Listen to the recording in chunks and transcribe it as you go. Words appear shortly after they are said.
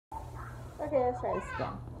Okay, let's try this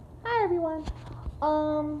again. Hi everyone.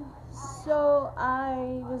 So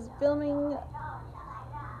I was filming.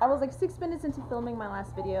 I was like 6 minutes into filming my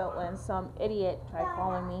last video when some idiot tried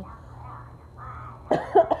calling me.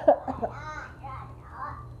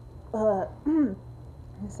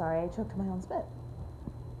 Sorry, I choked my own spit.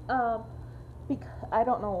 Because I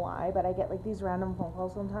don't know why, but I get like these random phone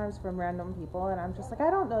calls sometimes from random people, and I'm just like,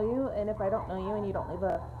 I don't know you, and if I don't know you and you don't leave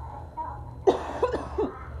a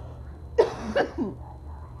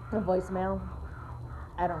voicemail,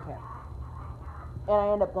 I don't care. And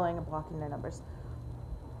I end up going and blocking their numbers.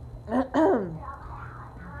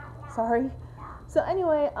 Sorry. So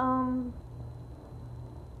anyway, I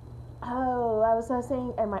was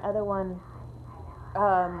saying, and my other one,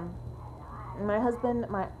 my husband,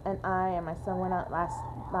 and my son went out last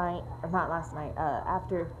night, or not last night,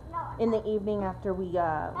 in the evening after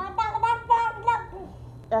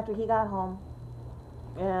after he got home,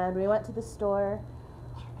 and we went to the store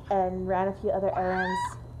and ran a few other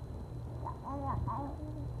errands.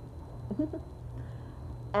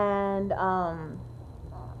 And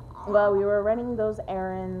while we were running those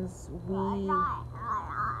errands,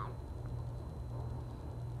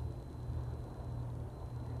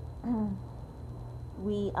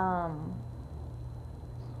 we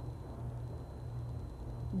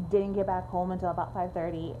didn't get back home until about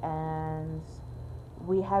 5:30, and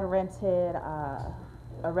we had rented a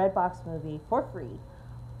Redbox movie for free.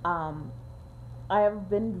 I have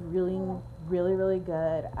been really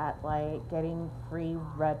good at like getting free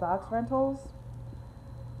Redbox rentals.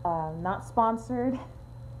 Not sponsored.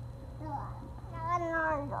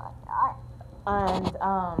 And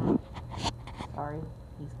sorry,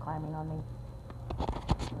 he's climbing on me.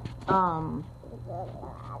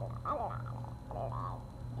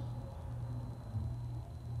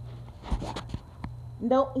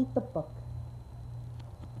 Don't eat the book.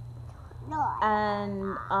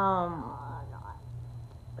 And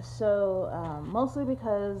so mostly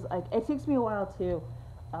because like it takes me a while too,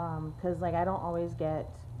 because like I don't always get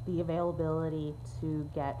the availability to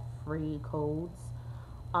get free codes.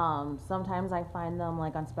 Sometimes I find them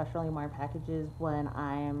like on specially marked packages when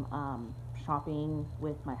I'm shopping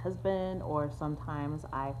with my husband, or sometimes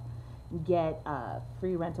I get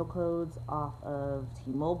free rental codes off of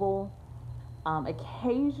T-Mobile.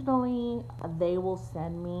 Occasionally they will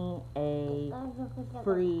send me a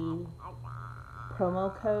free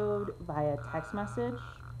promo code via text message,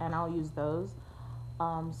 and I'll use those.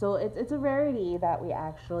 So it's a rarity that we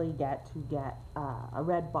actually get a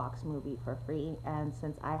Redbox movie for free. And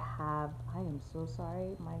since I am so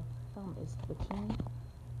sorry, my thumb is twitching.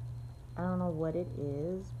 I don't know what it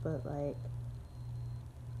is, but like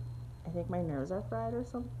I think my nerves are fried or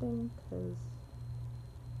something, because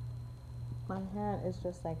my hand is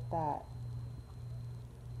just like that,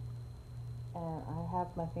 and I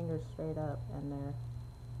have my fingers straight up, and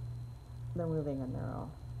they're moving, and they're all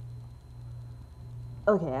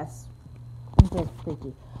okay. That's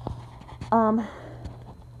freaky.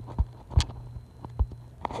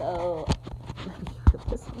 So let me flip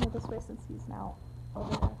this way since he's now over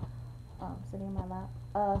there, sitting in my lap.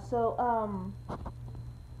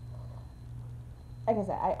 Like I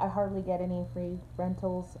said, I hardly get any free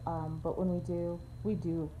rentals, but when we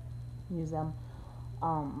do use them,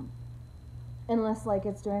 unless like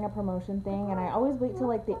it's during a promotion thing, and I always wait till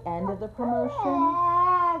like the end of the promotion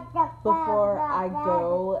before I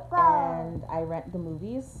go and I rent the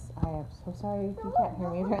movies. I am so sorry if you can't hear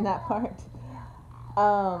me during that part.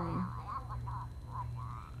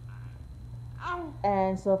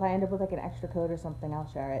 And so if I end up with like an extra code or something, I'll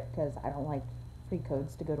share it, because I don't like free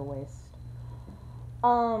codes to go to waste.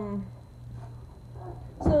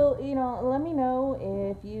 So, let me know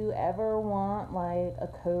if you ever want like a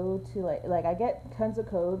code to like I get tons of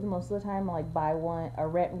codes most of the time, like buy one or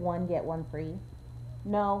rent one get one free.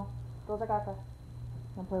 No, those are caca.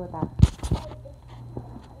 Don't play with that.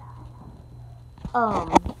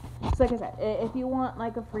 So like I said, if you want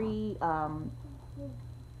like a free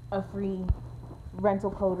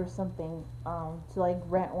rental code or something, to like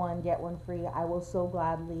rent one get one free, I will so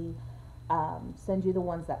gladly send you the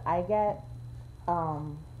ones that I get.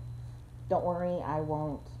 Don't worry, I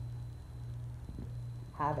won't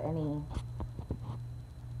have any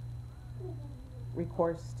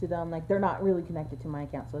recourse to them. Like, they're not really connected to my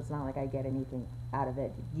account, so it's not like I get anything out of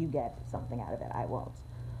it. You get something out of it. I won't.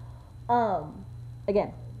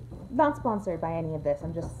 Again, not sponsored by any of this.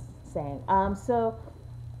 I'm just saying. So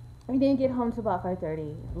we didn't get home till about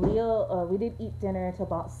 5:30. We did eat dinner till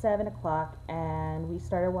about 7 o'clock, and we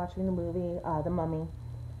started watching the movie, The Mummy.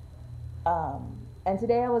 And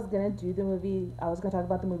today I was gonna do the movie. I was gonna talk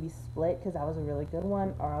about the movie Split because that was a really good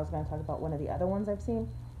one, or I was gonna talk about one of the other ones I've seen.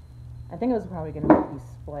 I think it was probably gonna be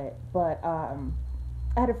Split, but I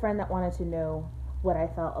had a friend that wanted to know what I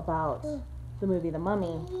felt about the movie The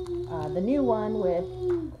Mummy, the new one with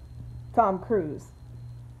Tom Cruise.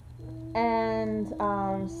 And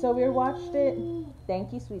so we watched it.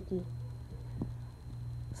 Thank you, sweetie.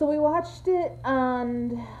 So we watched it,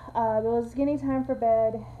 and it was getting time for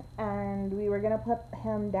bed, and we were gonna put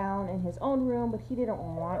him down in his own room, but he didn't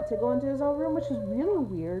want to go into his own room, which is really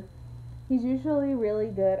weird. He's usually really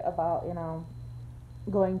good about,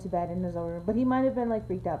 going to bed in his own room, but he might have been like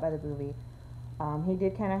freaked out by the movie. He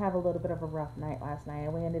did kind of have a little bit of a rough night last night,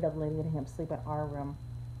 and we ended up letting him sleep in our room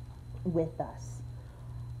with us.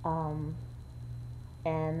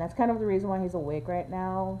 And that's kind of the reason why he's awake right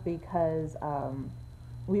now, because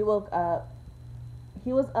we woke up.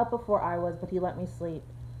 He was up before I was, but he let me sleep,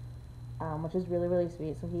 which is really, really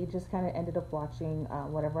sweet. So he just kind of ended up watching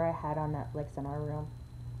whatever I had on Netflix in our room.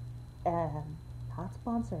 Not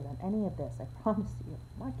sponsored on any of this, I promise you.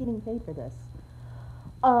 I'm not getting paid for this.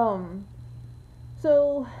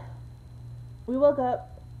 So we woke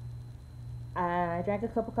up, and I drank a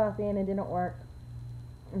cup of coffee, and it didn't work.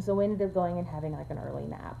 And so we ended up going and having like an early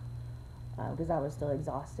nap because I was still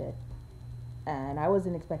exhausted. And I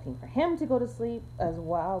wasn't expecting for him to go to sleep as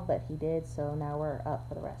well, but he did. So now we're up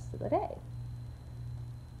for the rest of the day.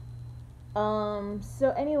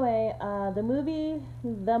 So anyway, the movie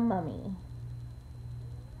The Mummy,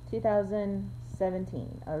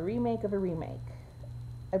 2017, a remake of a remake,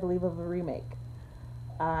 I believe, of a remake.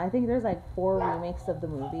 I think there's like 4 remakes of the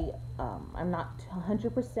movie. I'm not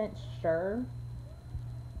 100% sure.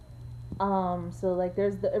 So like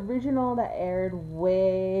there's the original that aired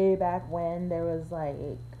way back when there was like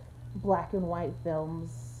black and white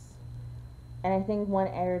films, and I think one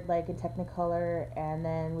aired like in Technicolor, and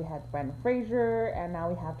then we had Brendan Fraser, and now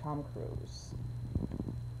we have Tom Cruise.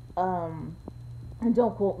 And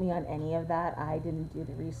don't quote me on any of that. I didn't do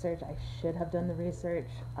the research. I should have done the research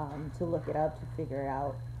to look it up to figure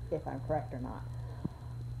out if I'm correct or not.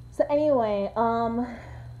 So anyway,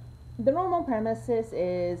 the normal premises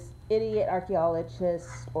is idiot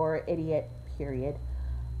archaeologist, or idiot period,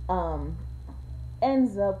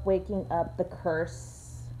 ends up waking up the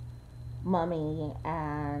curse mummy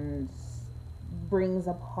and brings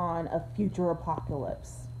upon a future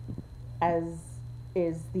apocalypse, as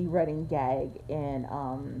is the running gag in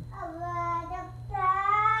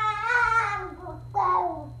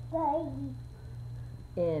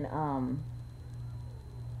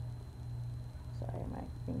sorry, my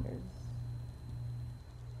fingers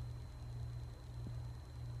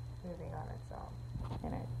moving on its own,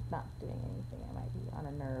 and it's not doing anything. I might be on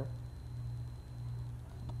a nerve.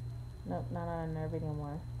 Nope, not on a nerve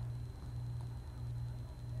anymore.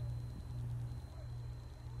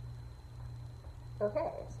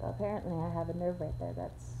 Okay, so apparently I have a nerve right there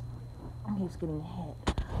that's keeps getting hit.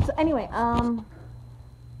 So anyway,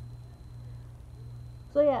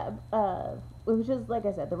 so yeah, it was just like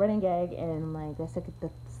I said, the running gag, and like I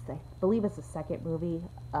believe it's the second movie.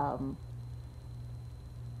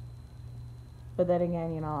 But then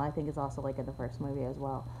again, I think it's also like in the first movie as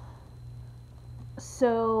well.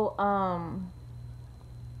 So,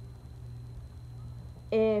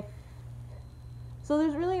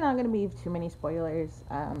 there's really not going to be too many spoilers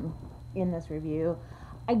in this review.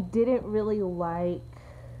 I didn't really like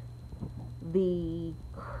the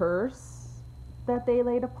curse that they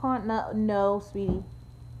laid upon. No, sweetie.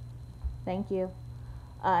 Thank you.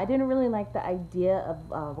 I didn't really like the idea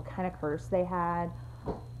of what kind of curse they had.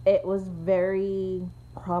 It was very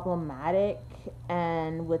problematic,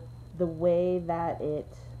 and with the way that it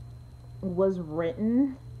was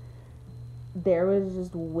written, there was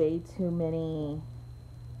just way too many,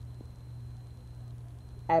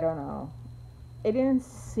 I don't know. It didn't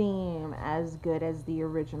seem as good as the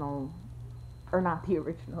original, or not the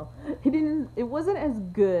original. It wasn't as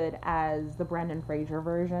good as the Brendan Fraser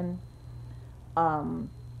version.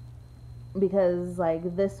 Because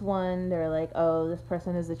like this one, they're like, oh, this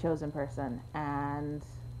person is the chosen person, and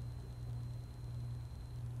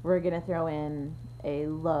we're gonna throw in a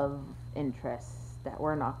love interest that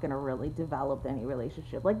we're not gonna really develop any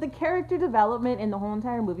relationship. Like, the character development in the whole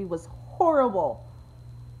entire movie was horrible,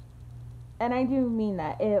 and I do mean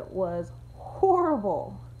that. It was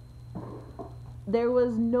horrible. There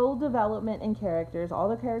was no development in characters. All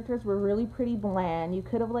the characters were really pretty bland. You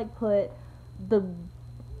could have like put the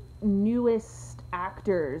newest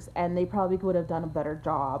actors, and they probably would have done a better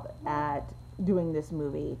job at doing this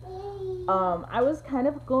movie. I was kind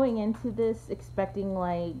of going into this expecting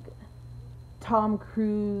like Tom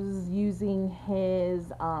Cruise using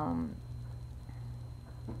his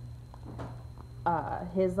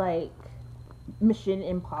like Mission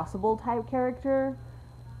Impossible type character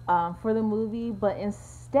for the movie, but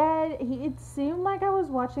instead it seemed like I was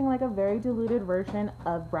watching like a very diluted version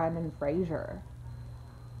of Brendan Fraser.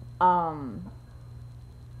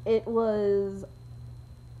 It was,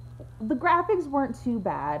 the graphics weren't too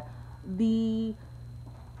bad. The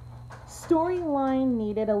storyline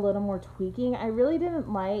needed a little more tweaking. I really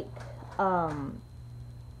didn't like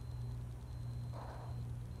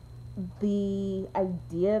the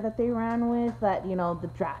idea that they ran with, that, you know, the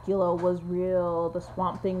Dracula was real, the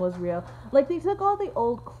Swamp Thing was real. Like, they took all the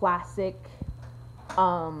old classic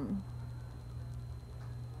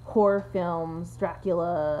horror films,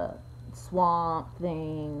 Dracula, Swamp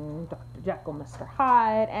Thing, Dr. Jekyll, Mr.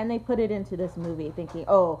 Hyde, and they put it into this movie thinking,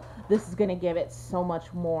 oh, this is going to give it so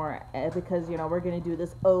much more because, you know, we're going to do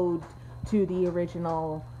this ode to the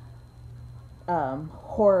original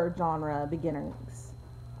horror genre beginnings.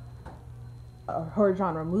 Horror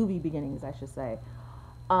genre movie beginnings, I should say.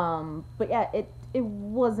 But yeah, it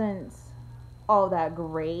wasn't all that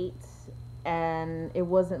great, and it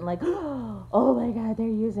wasn't like, oh my god, they're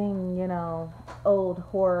using, you know, old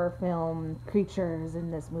horror film creatures in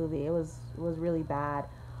this movie. It was really bad.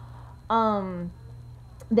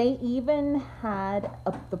 They even had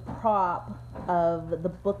the prop of the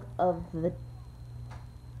Book of the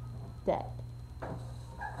Dead.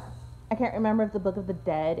 I can't remember if the Book of the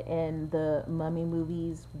Dead in the Mummy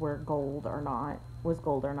movies was gold or not.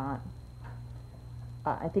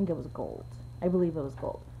 I think it was gold. I believe it was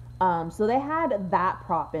gold. So they had that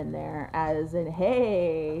prop in there as in,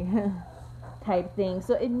 hey, type thing.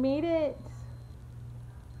 So it made it,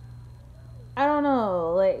 I don't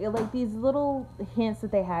know, like these little hints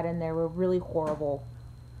that they had in there were really horrible.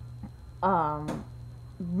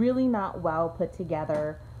 Really not well put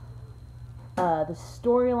together. The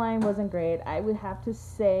storyline wasn't great. I would have to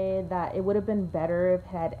say that it would have been better if it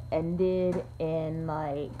had ended in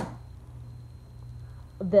like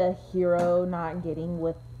the hero not getting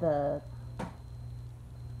with the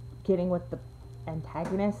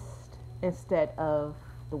antagonist instead of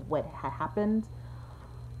what had happened.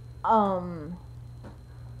 Because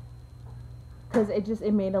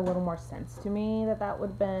it made a little more sense to me that would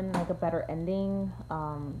have been like a better ending.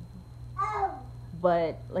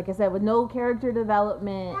 But like I said, with no character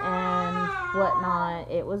development and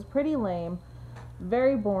whatnot, it was pretty lame.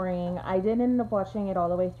 Very boring. I didn't end up watching it all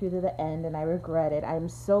the way through to the end, and I regret it. I'm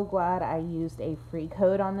so glad I used a free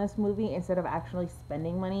code on this movie instead of actually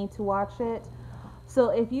spending money to watch it. So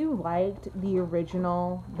if you liked the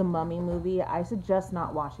original The Mummy movie, I suggest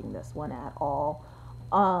not watching this one at all.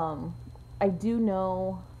 I do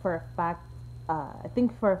know for a fact, I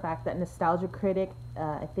think for a fact that Nostalgia Critic,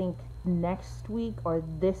 I think next week,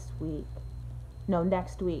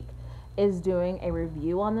 is doing a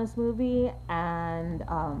review on this movie, and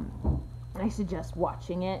I suggest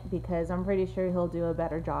watching it because I'm pretty sure he'll do a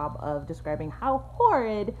better job of describing how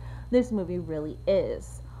horrid this movie really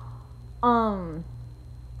is.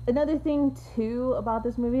 Another thing too about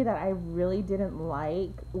this movie that I really didn't like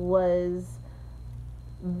was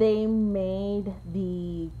they made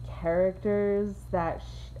the characters that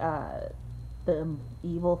the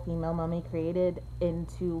evil female mummy created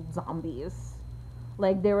into zombies.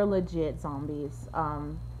 Like, they were legit zombies.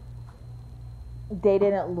 They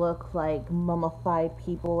didn't look like mummified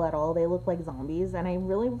people at all. They looked like zombies, and I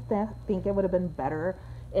really think it would have been better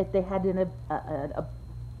if they had a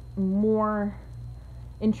more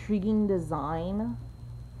intriguing design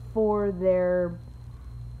for their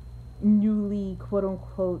newly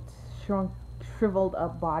quote-unquote shriveled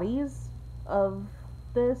up bodies of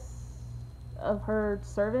her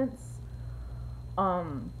servants.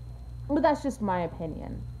 But that's just my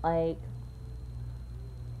opinion. Like,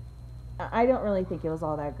 I don't really think it was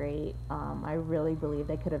all that great. I really believe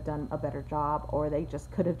they could have done a better job, or they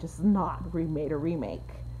just could have just not remade a remake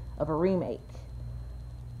of a remake.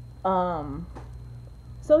 So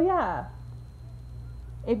yeah,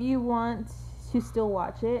 if you want to still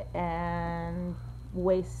watch it and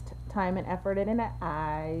waste time and effort in it,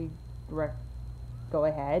 go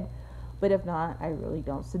ahead. But if not, I really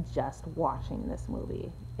don't suggest watching this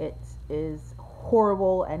movie. It is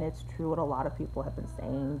horrible, and it's true what a lot of people have been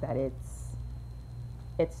saying, that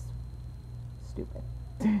it's stupid.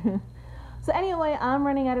 So anyway, I'm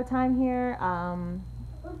running out of time here. I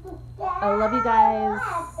love you guys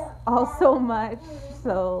all so much.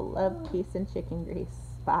 So love, peace, and chicken grease.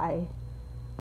 Bye.